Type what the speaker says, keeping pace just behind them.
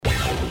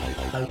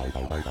All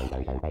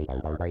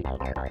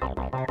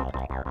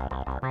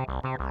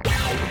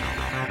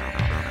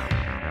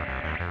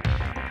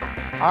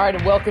right,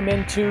 and welcome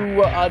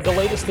into the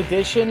latest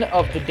edition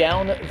of the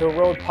Down the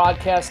Road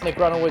podcast. Nick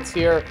Runowitz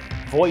here,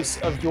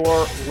 voice of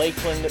your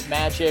Lakeland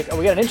Magic.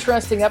 We got an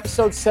interesting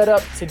episode set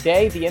up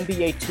today. The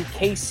NBA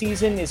 2K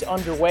season is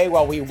underway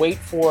while we wait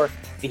for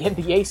the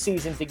NBA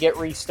season to get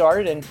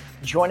restarted. And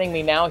joining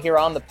me now here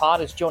on the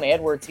pod is Jonah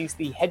Edwards. He's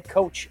the head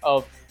coach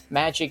of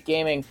Magic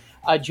Gaming.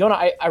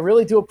 Jonah, I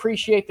really do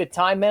appreciate the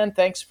time, man.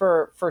 Thanks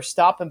for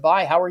stopping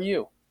by. How are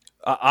you?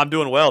 I'm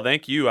doing well,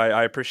 thank you.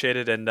 I appreciate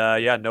it, and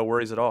no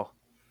worries at all.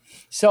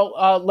 So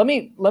let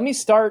me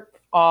start.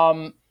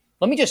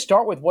 Let me just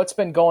start with what's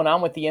been going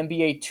on with the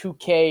NBA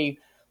 2K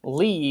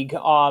League.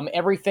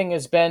 Everything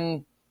has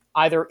been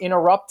either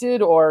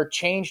interrupted or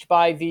changed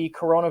by the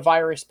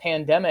coronavirus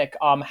pandemic.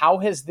 How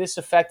has this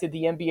affected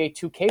the NBA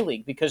 2K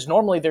League? Because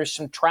normally there's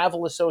some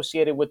travel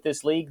associated with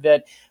this league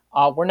that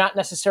we're not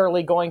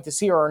necessarily going to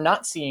see or are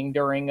not seeing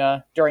during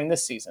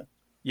this season.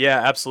 Yeah,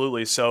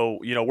 absolutely. So,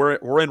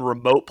 we're in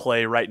remote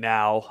play right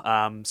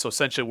now. So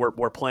essentially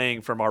we're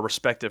playing from our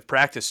respective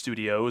practice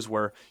studios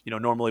where,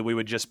 normally we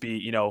would just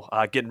be,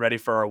 getting ready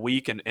for our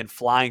week and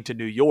flying to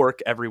New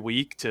York every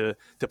week to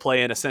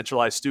play in a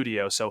centralized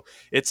studio. So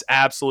it's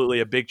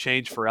absolutely a big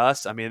change for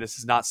us. I mean, this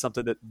is not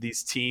something that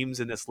these teams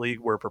in this league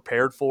were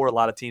prepared for. A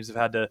lot of teams have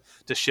had to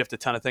shift a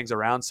ton of things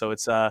around. So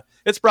it's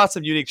brought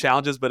some unique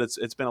challenges, but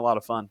it's been a lot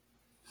of fun.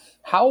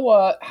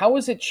 How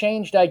has it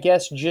changed, I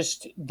guess,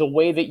 just the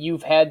way that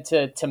you've had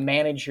to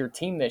manage your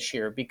team this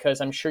year?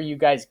 Because I'm sure you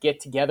guys get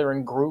together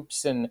in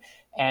groups and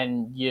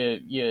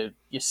you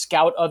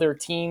scout other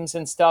teams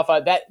and stuff.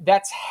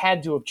 That's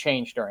had to have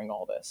changed during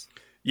all this.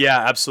 Yeah,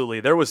 absolutely.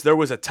 There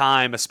was a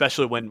time,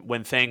 especially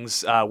when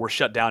things were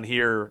shut down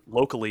here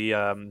locally,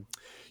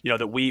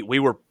 that we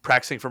were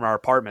practicing from our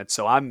apartment.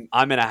 So I'm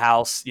in a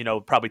house,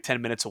 probably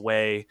 10 minutes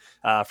away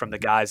from the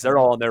guys. They're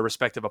all in their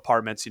respective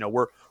apartments.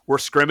 We're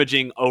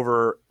scrimmaging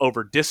over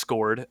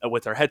Discord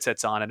with our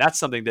headsets on, and that's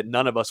something that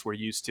none of us were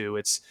used to.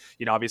 It's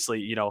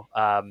obviously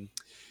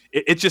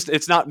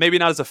it's not maybe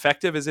not as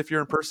effective as if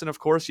you're in person. Of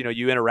course,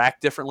 you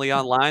interact differently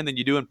online than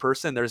you do in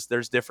person.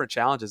 There's different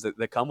challenges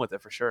that come with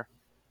it for sure.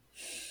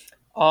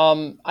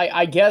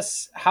 I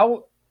guess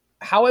how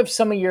have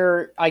some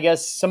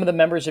of the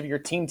members of your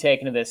team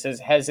taken to this?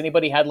 Has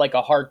anybody had like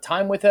a hard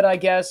time with it, I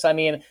guess? I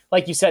mean,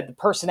 like you said, the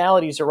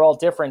personalities are all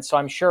different. So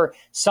I'm sure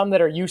some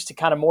that are used to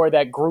kind of more of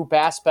that group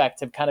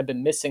aspect have kind of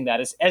been missing that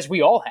as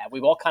we all have.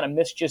 We've all kind of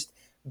missed just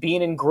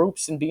being in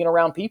groups and being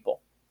around people.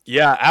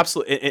 Yeah,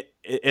 absolutely.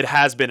 It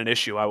has been an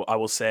issue, I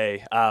will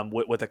say,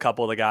 with a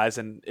couple of the guys,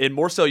 and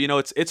more so,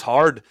 it's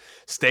hard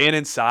staying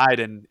inside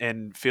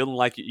and feeling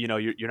like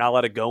you're not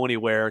allowed to go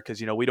anywhere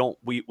because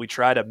we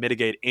try to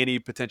mitigate any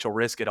potential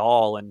risk at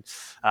all, and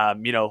a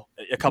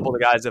couple of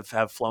the guys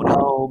have flown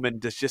home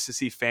and just to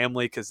see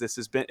family because it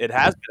has been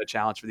a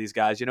challenge for these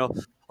guys. A lot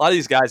of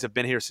these guys have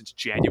been here since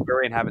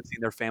January and haven't seen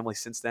their family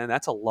since then.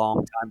 That's a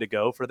long time to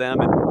go for them,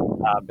 and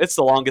it's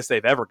the longest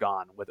they've ever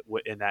gone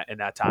in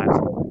that time.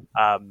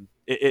 A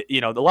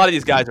lot of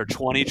these guys are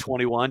 20,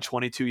 21,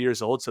 22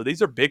 years old. So these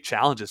are big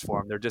challenges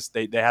for them.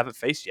 They haven't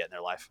faced yet in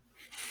their life.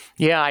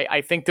 Yeah,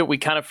 I think that we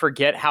kind of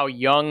forget how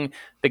young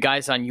the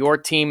guys on your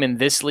team in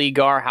this league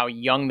are, how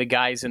young the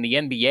guys in the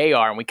NBA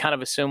are. And we kind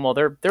of assume, well,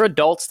 they're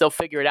adults. They'll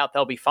figure it out.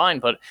 They'll be fine.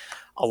 But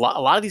a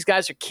lot of these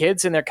guys are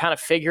kids and they're kind of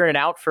figuring it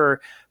out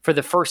for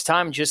the first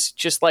time,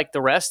 just like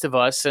the rest of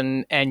us.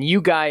 And you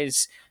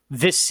guys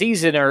this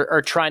season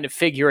are trying to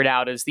figure it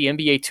out as the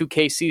NBA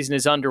 2K season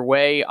is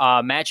underway.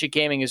 Magic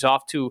Gaming is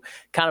off to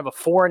kind of a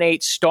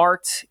 4-8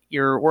 start.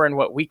 We're in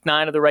week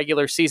 9 of the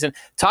regular season.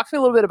 Talk to me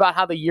a little bit about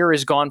how the year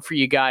has gone for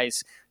you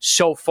guys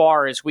so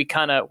far as we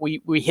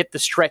hit the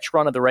stretch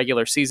run of the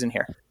regular season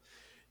here.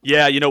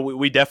 Yeah,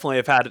 we definitely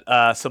have had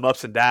some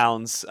ups and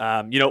downs.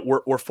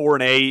 We're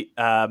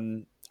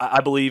 4-8.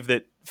 I believe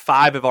that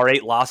 5 of our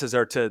 8 losses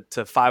are to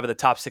 5 of the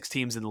top 6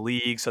 teams in the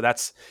league. So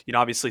that's,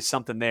 obviously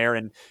something there.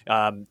 And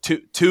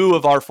two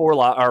of our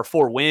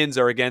 4 wins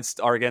are against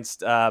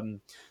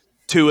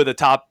 2 of the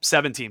top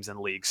 7 teams in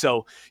the league.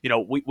 So,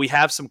 we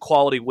have some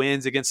quality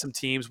wins against some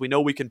teams. We know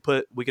we can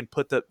put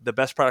the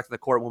best product in the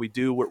court. When we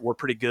do, we're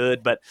pretty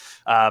good. But,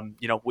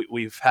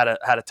 we've had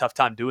a tough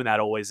time doing that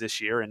always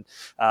this year. And,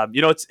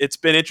 it's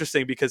been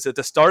interesting because at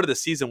the start of the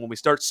season, when we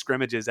start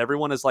scrimmages,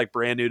 everyone is like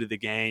brand new to the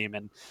game.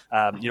 And,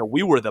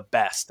 we were the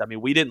best. I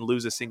mean, we didn't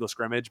lose a single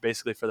scrimmage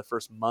basically for the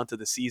first month of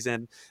the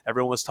season.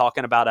 Everyone was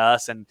talking about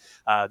us. And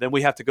then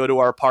we have to go to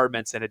our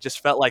apartments, and it just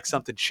felt like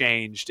something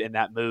changed in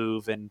that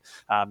move. And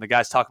the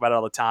guys talk about it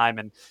all the time,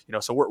 and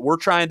so we're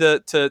trying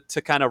to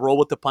kind of roll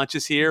with the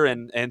punches here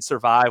and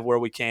survive where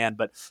we can.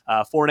 But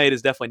 4-8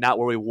 is definitely not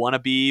where we want to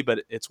be, but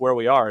it's where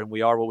we are, and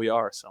we are where we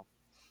are. So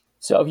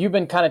have you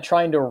been kind of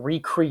trying to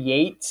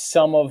recreate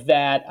some of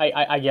that,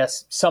 I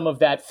guess, some of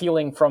that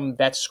feeling from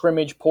that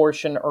scrimmage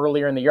portion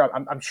earlier in the year?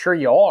 I'm sure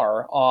you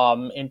are,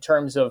 in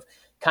terms of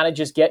kind of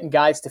just getting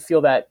guys to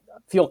feel a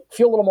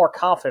little more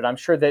confident. I'm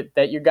sure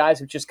that you guys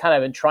have just kind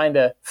of been trying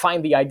to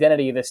find the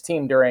identity of this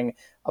team during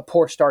a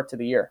poor start to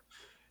the year.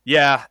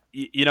 Yeah,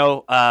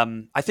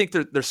 I think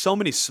there's so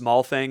many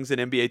small things in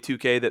NBA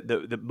 2K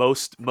that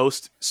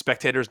most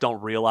spectators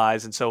don't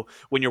realize, and so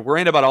when you're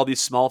worrying about all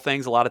these small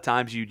things, a lot of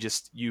times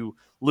you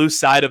lose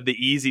sight of the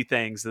easy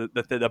things,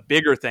 the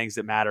bigger things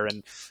that matter,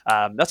 and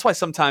that's why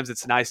sometimes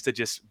it's nice to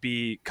just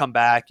come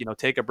back,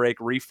 take a break,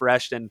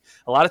 refreshed, and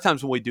a lot of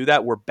times when we do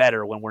that, we're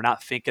better when we're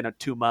not thinking of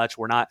too much,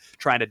 we're not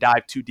trying to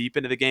dive too deep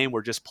into the game,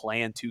 we're just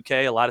playing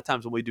 2K. A lot of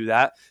times when we do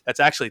that,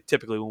 that's actually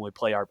typically when we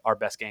play our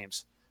best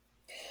games.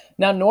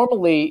 Now,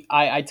 normally,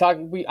 I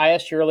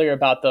asked you earlier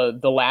about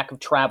the lack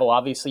of travel.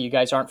 Obviously, you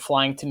guys aren't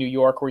flying to New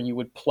York where you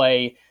would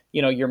play,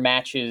 your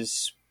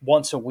matches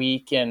once a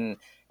week, and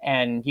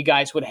you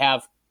guys would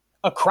have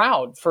a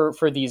crowd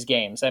for these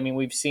games. I mean,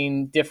 we've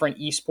seen different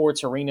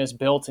esports arenas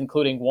built,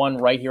 including one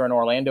right here in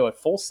Orlando at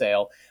Full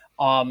Sail.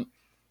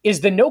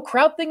 Is the no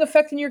crowd thing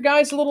affecting your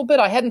guys a little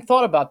bit? I hadn't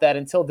thought about that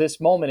until this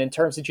moment in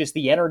terms of just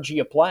the energy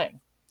of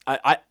playing.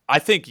 I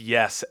think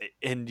yes,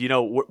 and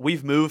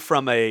we've moved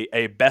from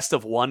a best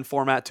of one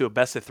format to a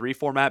best of three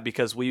format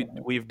because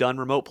we've done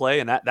remote play,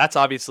 and that's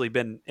obviously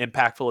been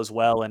impactful as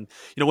well. And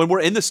when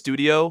we're in the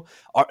studio,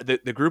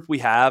 the group we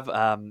have,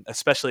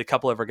 especially a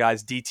couple of our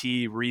guys,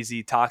 DT,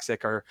 Reezy,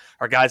 Toxic, are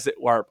guys that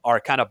are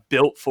kind of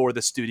built for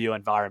the studio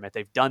environment.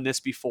 They've done this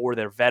before.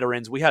 They're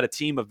veterans. We had a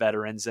team of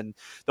veterans, and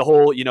the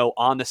whole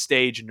on the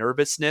stage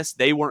nervousness,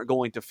 they weren't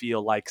going to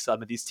feel like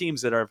some of these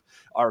teams that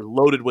are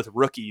loaded with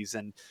rookies,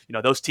 and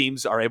those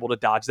teams are able to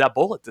dodge that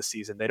bullet this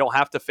season. They don't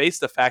have to face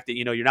the fact that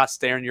you're not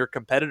staring your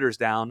competitors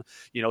down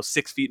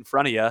 6 feet in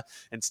front of you.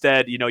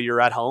 Instead, you're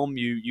at home,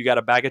 you got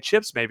a bag of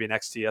chips maybe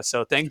next to you,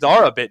 so things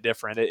are a bit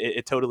different.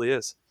 It totally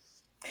is.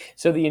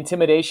 So the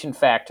intimidation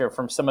factor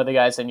from some of the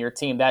guys on your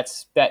team, that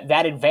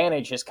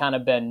advantage has kind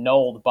of been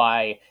nulled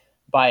by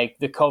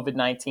the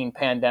COVID-19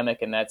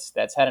 pandemic, and that's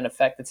had an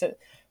effect.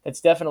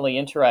 That's definitely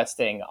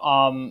interesting.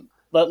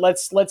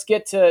 Let's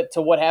get to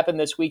what happened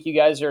this week. You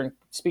guys are,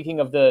 speaking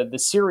of the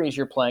series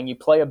you're playing, you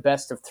play a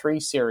best of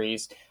three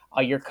series.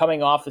 You're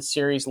coming off a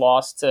series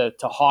loss to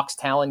Hawks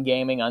Talon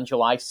Gaming on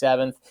July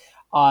 7th.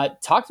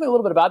 Talk to me a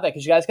little bit about that,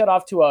 because you guys got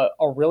off to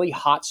a really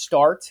hot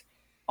start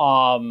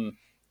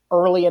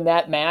early in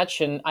that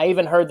match, and I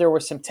even heard there were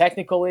some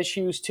technical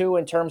issues too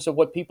in terms of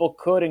what people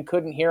could and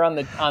couldn't hear on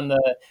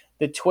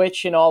the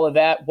Twitch and all of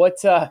that.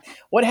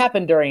 What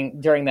happened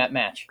during that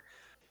match?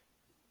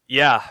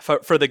 Yeah,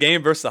 for the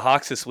game versus the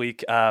Hawks this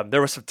week, there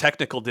were some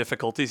technical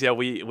difficulties. Yeah,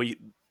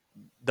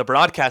 the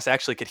broadcast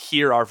actually could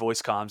hear our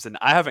voice comms, and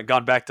I haven't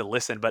gone back to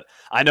listen, but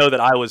I know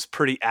that I was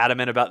pretty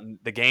adamant about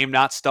the game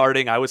not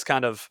starting. I was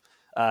kind of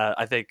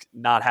I think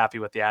not happy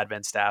with the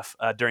admin staff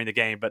during the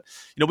game, but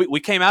we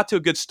came out to a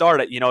good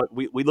start.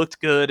 We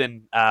looked good,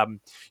 and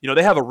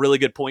they have a really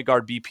good point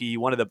guard, BP,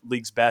 one of the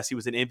league's best. He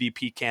was an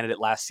MVP candidate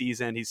last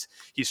season.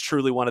 He's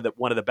truly one of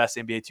the best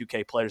NBA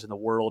 2K players in the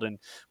world, and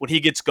when he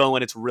gets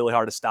going, it's really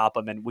hard to stop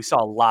him. And we saw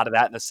a lot of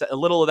that a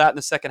little of that in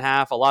the second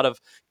half. A lot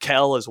of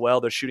Kel as well,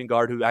 their shooting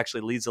guard, who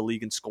actually leads the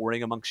league in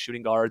scoring amongst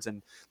shooting guards,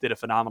 and did a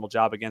phenomenal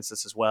job against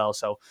us as well.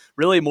 So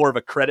really more of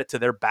a credit to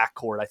their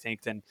backcourt, I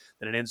think, than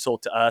an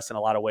insult to us. And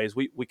a lot of ways.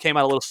 We came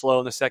out a little slow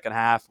in the second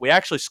half. We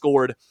actually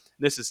scored,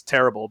 this is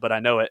terrible, but I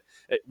know it.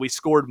 We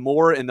scored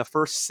more in the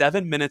first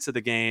 7 minutes of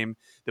the game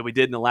than we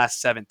did in the last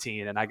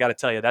 17. And I got to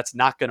tell you, that's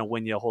not going to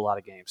win you a whole lot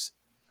of games.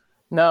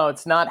 No,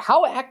 it's not.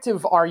 How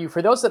active are you?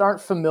 For those that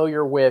aren't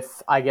familiar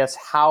with, I guess,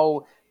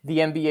 how the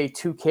NBA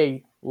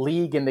 2K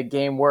league and the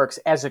game works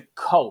as a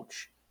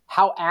coach,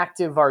 how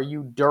active are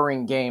you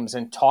during games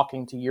and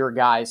talking to your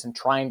guys and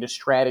trying to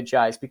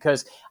strategize?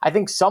 Because I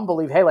think some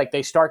believe, hey, like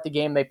they start the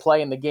game, they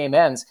play, and the game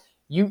ends.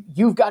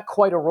 You've got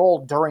quite a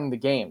role during the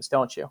games,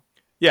 don't you?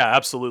 Yeah,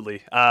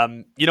 absolutely.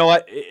 You know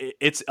what?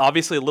 It's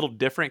obviously a little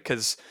different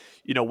because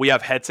we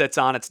have headsets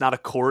on. It's not a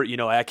court.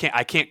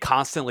 I can't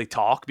constantly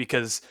talk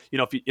because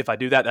if I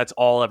do that, that's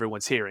all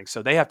everyone's hearing.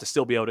 So they have to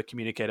still be able to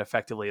communicate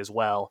effectively as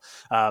well.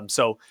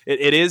 So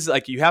it is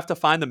like you have to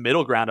find the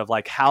middle ground of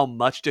like how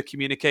much to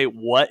communicate,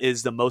 what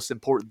is the most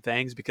important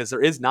things, because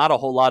there is not a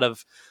whole lot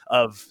of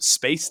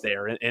space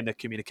there in the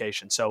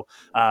communication. So,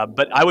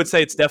 but I would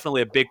say it's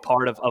definitely a big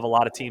part of a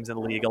lot of teams in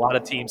the league. A lot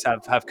of teams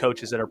have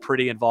coaches that are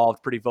pretty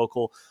involved, pretty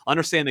vocal,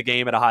 understand the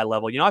game at a high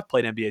level. I've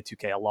played NBA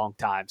 2K a long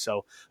time,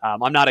 so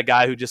I'm not a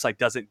guy who just like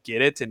doesn't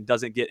get it and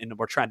doesn't get into.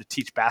 We're trying to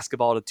teach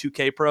basketball to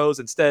 2K pros.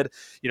 Instead,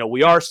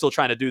 we are still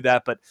trying to do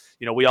that, but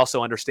we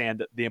also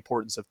understand the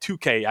importance of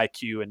 2K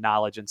IQ and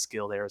knowledge and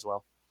skill there as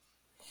well.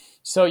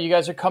 So you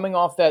guys are coming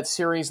off that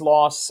series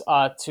loss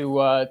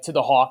to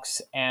the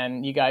Hawks,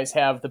 and you guys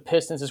have the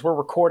Pistons. As we're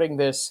recording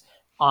this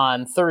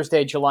on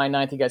Thursday, July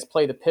 9th, you guys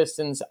play the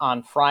Pistons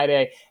on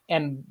Friday,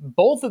 and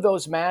both of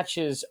those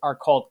matches are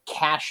called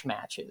cash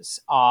matches.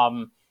 Tell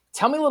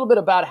me a little bit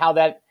about how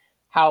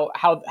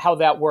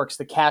that works,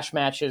 the cash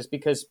matches,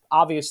 because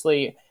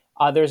obviously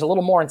there's a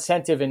little more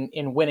incentive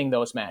in winning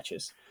those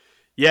matches.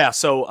 Yeah.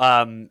 So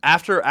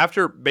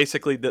after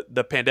basically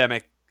the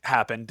pandemic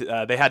happened.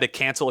 They had to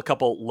cancel a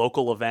couple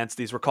local events.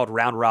 These were called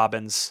round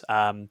robins.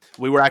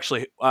 We were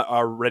actually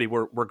already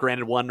we're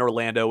granted one in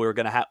Orlando. We were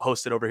going to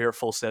host it over here at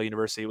Full Sail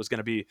University. It was going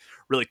to be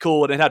really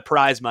cool, and it had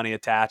prize money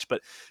attached.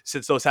 But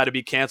since those had to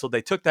be canceled,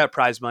 they took that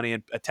prize money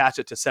and attached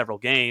it to several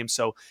games.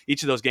 So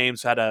each of those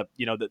games had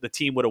the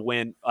team would have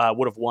won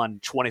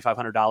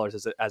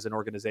 $2,500 as an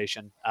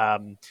organization,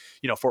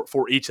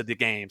 for each of the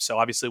games. So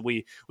obviously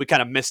we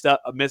kind of missed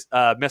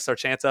our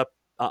chance up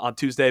on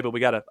Tuesday, but we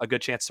got a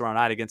good chance tomorrow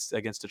night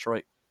against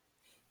Detroit.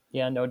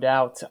 Yeah, no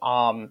doubt.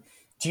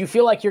 Do you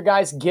feel like your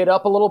guys get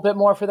up a little bit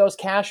more for those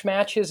cash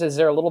matches? Is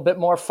there a little bit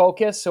more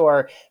focus,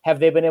 or have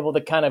they been able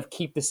to kind of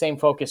keep the same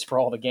focus for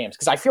all the games?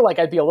 Because I feel like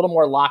I'd be a little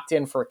more locked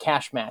in for a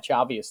cash match,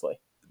 obviously.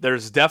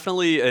 There's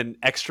definitely an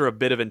extra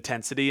bit of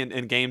intensity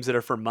in games that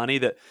are for money.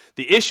 That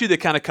the issue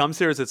that kind of comes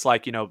here is it's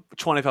like,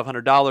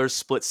 $2,500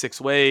 split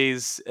 6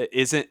 ways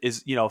is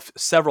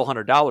several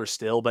 $100s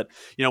still. But,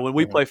 when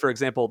we play, for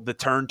example, the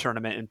Turn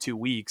tournament in 2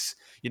 weeks,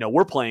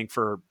 we're playing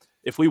for,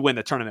 if we win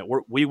the tournament,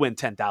 we win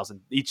 $10,000.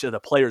 Each of the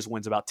players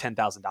wins about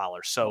 $10,000.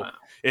 So wow.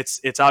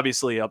 It's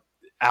obviously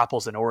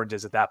apples and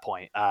oranges at that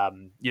point.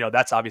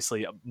 That's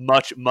obviously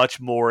much, much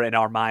more in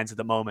our minds at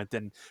the moment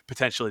than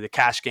potentially the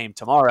cash game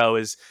tomorrow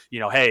is,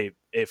 hey,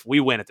 if we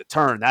win at the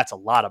Turn, that's a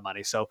lot of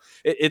money. So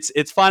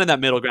it's finding that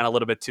middle ground a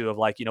little bit too of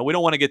like, we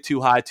don't want to get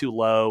too high, too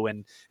low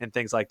and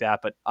things like that.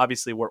 But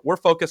obviously we're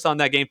focused on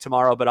that game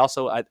tomorrow, but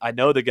also I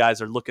know the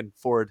guys are looking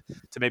forward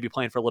to maybe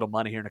playing for a little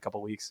money here in a couple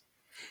of weeks.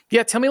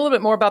 Yeah, tell me a little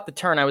bit more about the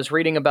Turn. I was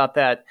reading about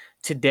that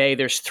today.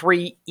 There's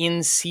 3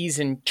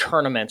 in-season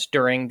tournaments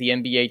during the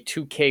NBA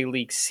 2K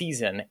League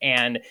season,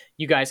 and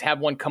you guys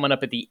have one coming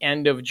up at the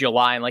end of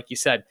July. And like you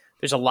said,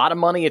 there's a lot of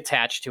money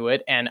attached to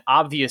it, and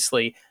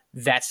obviously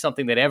that's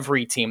something that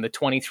every team, the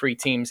 23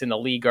 teams in the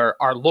league, are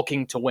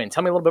looking to win.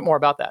 Tell me a little bit more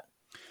about that.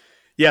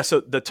 Yeah,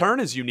 so the Turn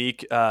is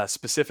unique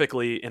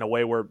specifically in a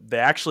way where they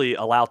actually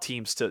allow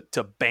teams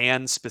to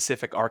ban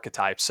specific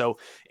archetypes. So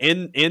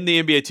in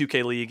the NBA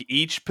 2K League,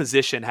 each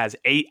position has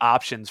 8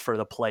 options for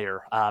the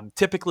player.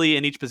 Typically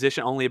in each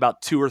position, only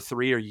about 2 or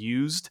 3 are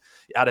used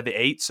out of the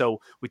 8. So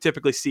we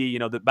typically see,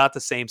 about the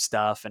same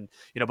stuff. And,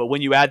 but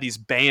when you add these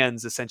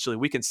bans, essentially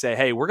we can say,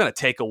 hey, we're going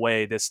to take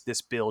away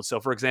this build. So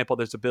for example,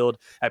 there's a build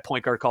at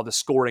point guard called the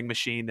Scoring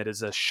Machine that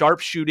is a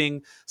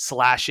sharpshooting,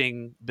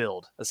 slashing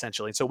build,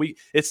 essentially. And so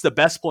it's the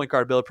best point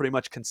guard build, pretty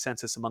much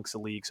consensus amongst the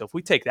league. So if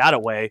we take that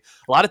away,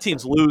 a lot of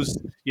teams lose,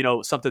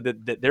 something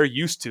that they're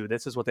used to.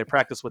 This is what they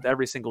practice with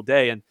every single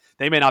day, and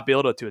they may not be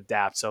able to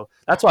adapt. So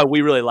that's why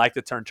we really like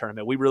the Turn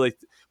tournament. We really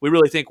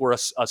think we're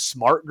a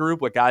smart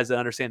group with guys that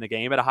understand the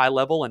game at a high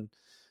level, and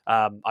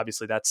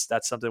obviously that's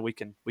something we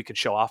can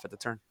show off at the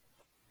Turn.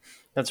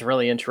 That's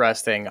really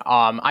interesting.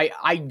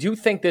 I do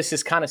think this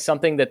is kind of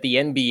something that the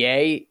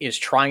NBA is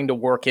trying to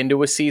work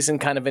into a season,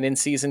 kind of an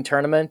in-season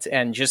tournament.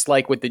 And just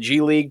like with the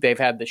G League, they've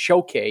had the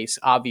showcase,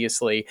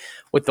 obviously,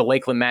 with the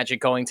Lakeland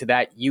Magic going to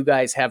that. You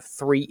guys have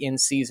 3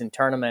 in-season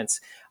tournaments.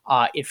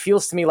 It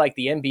feels to me like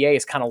the NBA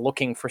is kind of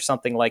looking for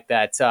something like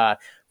that for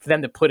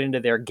them to put into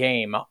their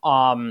game.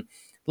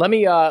 Let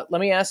me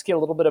ask you a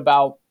little bit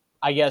about,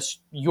 I guess,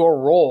 your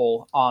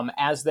role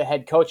as the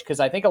head coach, because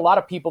I think a lot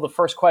of people, the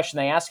first question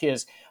they ask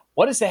is,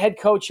 what does the head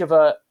coach of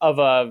a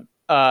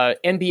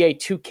NBA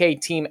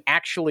 2K team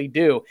actually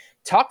do?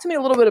 Talk me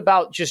a little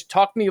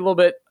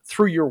bit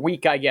through your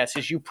week, I guess,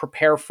 as you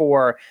prepare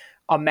for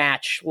a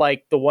match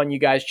like the one you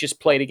guys just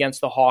played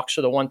against the Hawks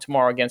or the one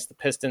tomorrow against the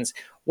Pistons.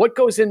 What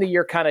goes into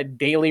your kind of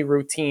daily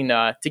routine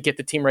to get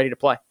the team ready to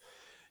play?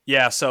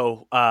 Yeah,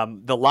 so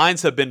the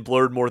lines have been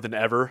blurred more than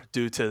ever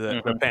due to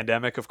the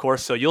pandemic, of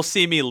course. So you'll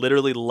see me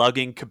literally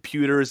lugging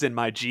computers in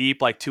my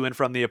Jeep, like to and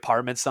from the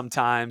apartment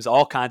sometimes,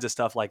 all kinds of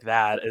stuff like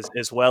that,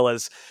 as well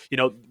as,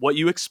 what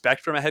you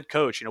expect from a head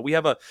coach. We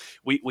have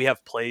we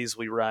have plays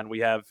we run. We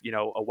have,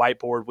 a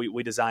whiteboard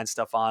we design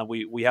stuff on.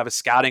 We have a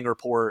scouting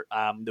report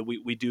that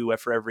we do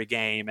for every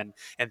game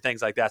and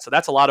things like that. So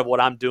that's a lot of what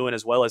I'm doing,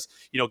 as well as,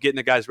 getting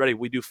the guys ready.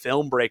 We do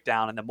film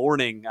breakdown in the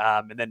morning.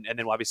 And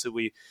then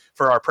obviously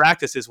for our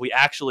practices, we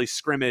actually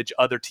scrimmage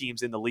other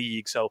teams in the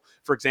league. So,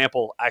 for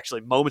example,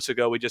 actually moments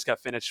ago, we just got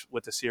finished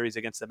with the series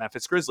against the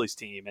Memphis Grizzlies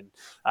team.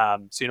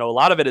 And so, a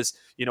lot of it is,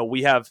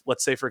 we have,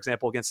 let's say, for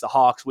example, against the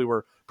Hawks, we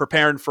were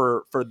preparing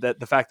for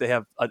the fact they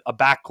have a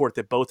backcourt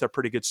that both are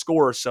pretty good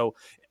scorers. So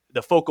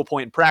the focal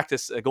point in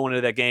practice going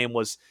into that game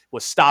was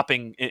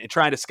stopping and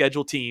trying to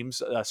schedule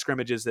teams,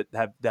 scrimmages that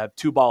have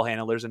 2 ball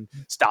handlers and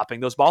stopping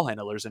those ball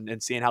handlers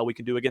and seeing how we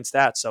can do against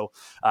that. So,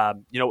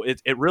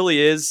 it really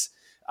is,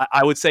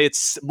 I would say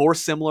it's more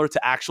similar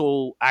to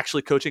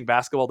actually coaching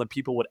basketball than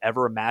people would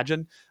ever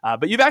imagine.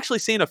 But you've actually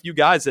seen a few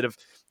guys that have,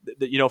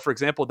 for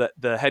example,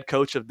 the head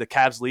coach of the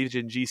Cavs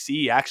Legion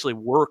GC actually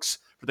works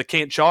for the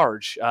Can't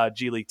Charge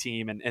G League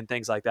team and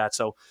things like that.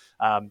 So,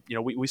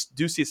 we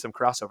do see some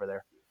crossover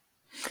there.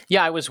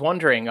 Yeah, I was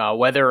wondering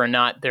whether or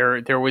not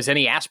there was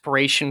any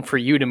aspiration for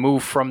you to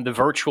move from the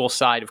virtual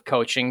side of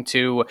coaching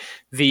to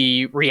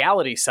the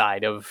reality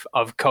side of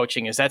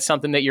coaching. Is that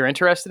something that you're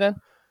interested in?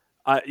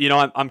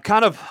 I'm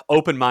kind of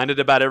open-minded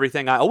about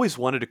everything. I always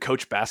wanted to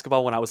coach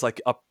basketball when I was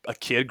like a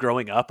kid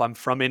growing up. I'm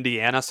from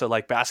Indiana, so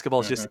like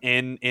basketball is just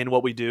in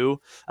what we do.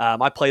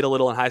 I played a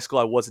little in high school.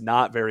 I was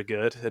not very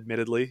good,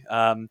 admittedly,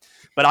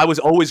 but I was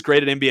always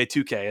great at NBA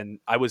 2K, and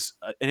I was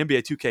an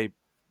NBA 2K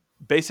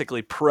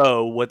basically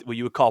pro, what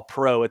you would call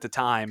pro at the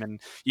time. And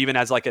even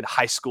as like a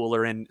high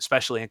schooler and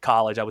especially in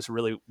college, I was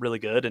really, really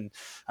good. And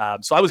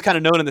so I was kind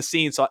of known in the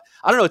scene. So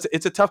I don't know.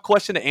 It's a tough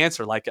question to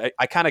answer. Like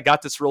I kind of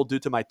got this role due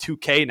to my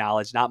 2K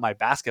knowledge, not my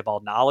basketball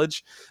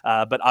knowledge.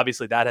 But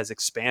obviously that has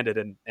expanded,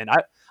 and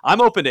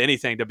I'm open to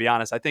anything, to be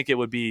honest. I think it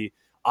would be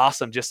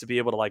awesome just to be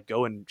able to like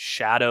go and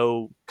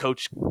shadow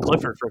Coach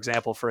Clifford, for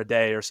example, for a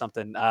day or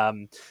something.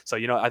 So,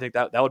 I think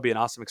that would be an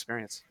awesome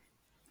experience.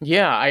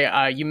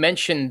 Yeah, you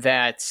mentioned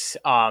that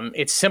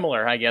it's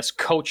similar, I guess,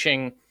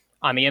 coaching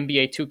on the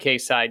NBA 2K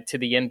side to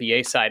the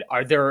NBA side.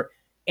 Are there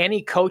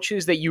any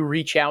coaches that you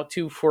reach out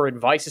to for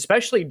advice,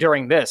 especially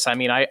during this? I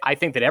mean, I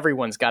think that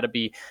everyone's got to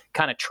be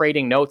kind of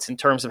trading notes in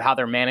terms of how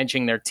they're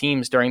managing their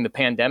teams during the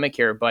pandemic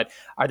here. But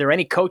are there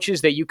any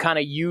coaches that you kind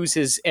of use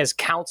as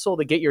counsel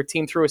to get your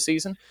team through a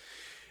season?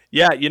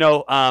 Yeah,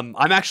 I'm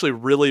actually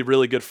really,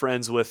 really good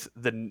friends with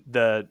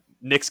the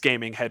Knicks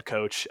gaming head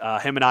coach.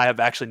 Him and I have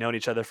actually known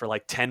each other for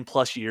like 10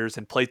 plus years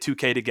and played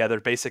 2K together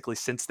basically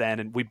since then.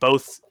 And we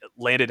both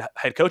landed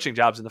head coaching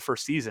jobs in the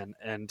first season.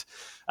 And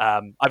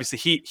obviously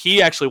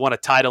he actually won a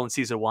title in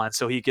season 1,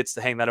 so he gets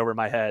to hang that over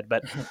my head.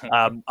 But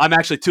I'm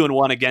actually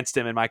 2-1 against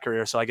him in my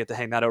career, so I get to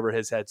hang that over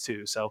his head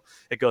too. So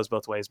it goes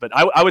both ways. But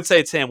I would say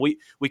it's him.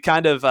 We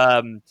kind of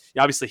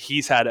obviously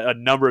he's had a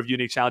number of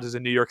unique challenges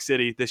in New York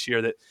City this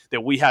year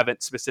that we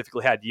haven't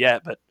specifically had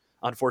yet, but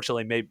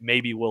unfortunately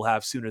maybe we'll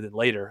have sooner than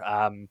later.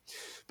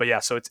 But yeah,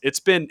 so it's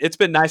been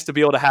nice to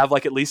be able to have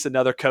like at least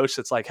another coach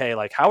that's like, hey,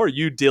 like how are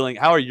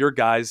your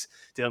guys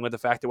dealing with the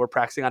fact that we're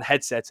practicing on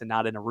headsets and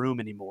not in a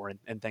room anymore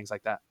and things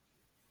like that.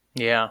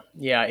 Yeah.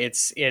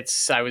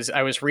 I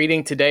was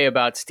reading today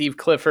about Steve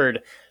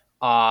Clifford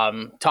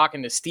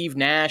talking to Steve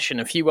Nash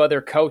and a few other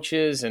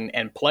coaches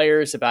and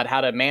players about how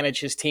to manage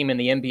his team in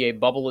the NBA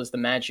bubble as the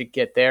Magic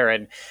get there.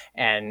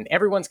 And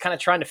everyone's kind of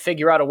trying to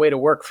figure out a way to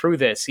work through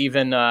this,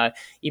 even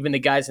the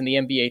guys in the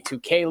NBA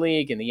 2K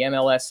League and the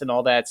MLS and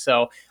all that.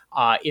 So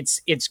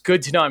it's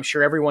good to know. I'm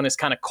sure everyone is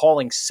kind of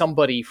calling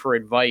somebody for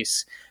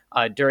advice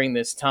during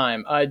this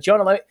time.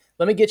 Jonah,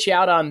 let me get you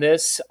out on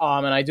this,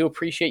 and I do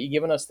appreciate you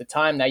giving us the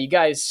time. Now, you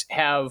guys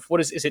have,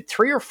 is it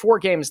 3 or 4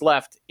 games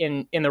left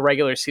in the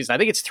regular season? I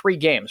think it's 3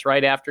 games,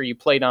 right, after you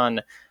played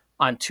on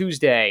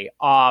Tuesday.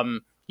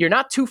 You're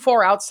not too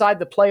far outside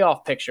the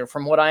playoff picture,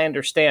 from what I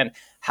understand.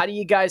 How do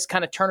you guys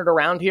kind of turn it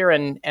around here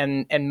and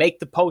make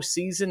the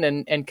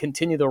postseason and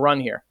continue the run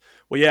here?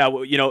 Well, yeah,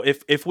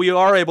 if we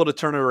are able to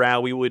turn it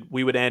around, we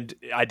would end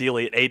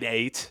ideally at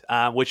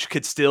 8-8, which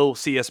could still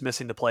see us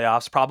missing the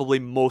playoffs. Probably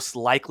most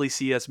likely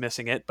see us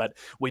missing it, but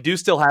we do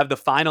still have the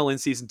final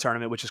in-season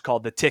tournament, which is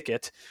called the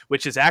Ticket,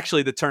 which is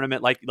actually the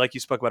tournament like you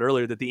spoke about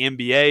earlier that the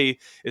NBA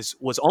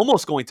was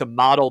almost going to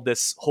model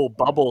this whole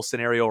bubble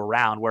scenario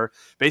around, where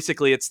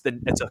basically it's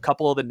a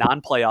couple of the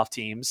non-playoff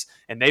teams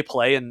and they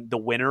play, and the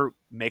winner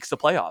makes the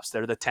playoffs.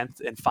 They're the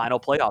 10th and final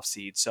playoff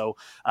seed. So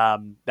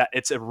that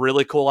it's a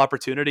really cool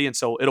opportunity. And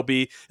so it'll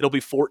be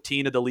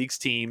 14 of the league's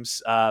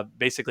teams,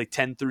 basically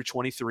 10 through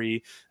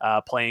 23,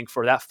 playing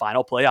for that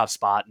final playoff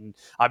spot. And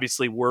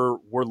obviously we're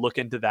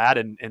looking to that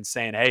and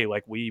saying, hey,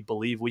 like we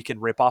believe we can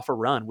rip off a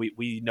run.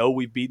 We know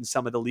we've beaten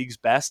some of the league's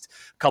best.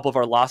 A couple of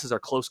our losses are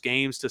close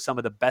games to some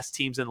of the best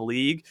teams in the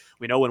league.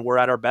 We know when we're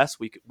at our best,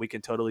 we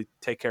can totally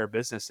take care of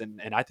business.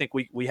 And I think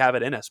we have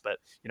it in us, but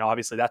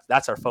obviously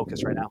that's our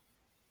focus right now.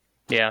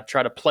 Yeah,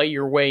 try to play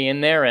your way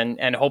in there,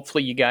 and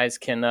hopefully you guys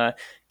can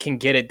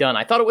get it done.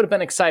 I thought it would have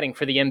been exciting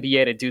for the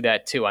NBA to do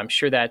that too. I'm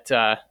sure that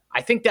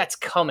I think that's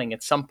coming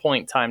at some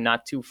point in time,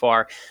 not too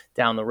far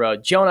down the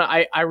road. Jonah,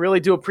 I really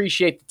do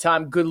appreciate the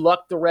time. Good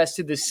luck the rest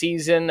of the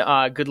season.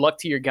 Good luck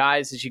to your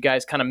guys as you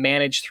guys kind of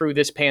manage through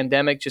this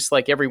pandemic, just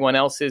like everyone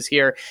else is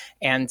here.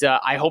 And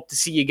I hope to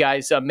see you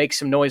guys make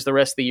some noise the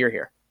rest of the year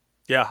here.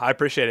 Yeah, I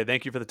appreciate it.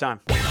 Thank you for the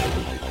time.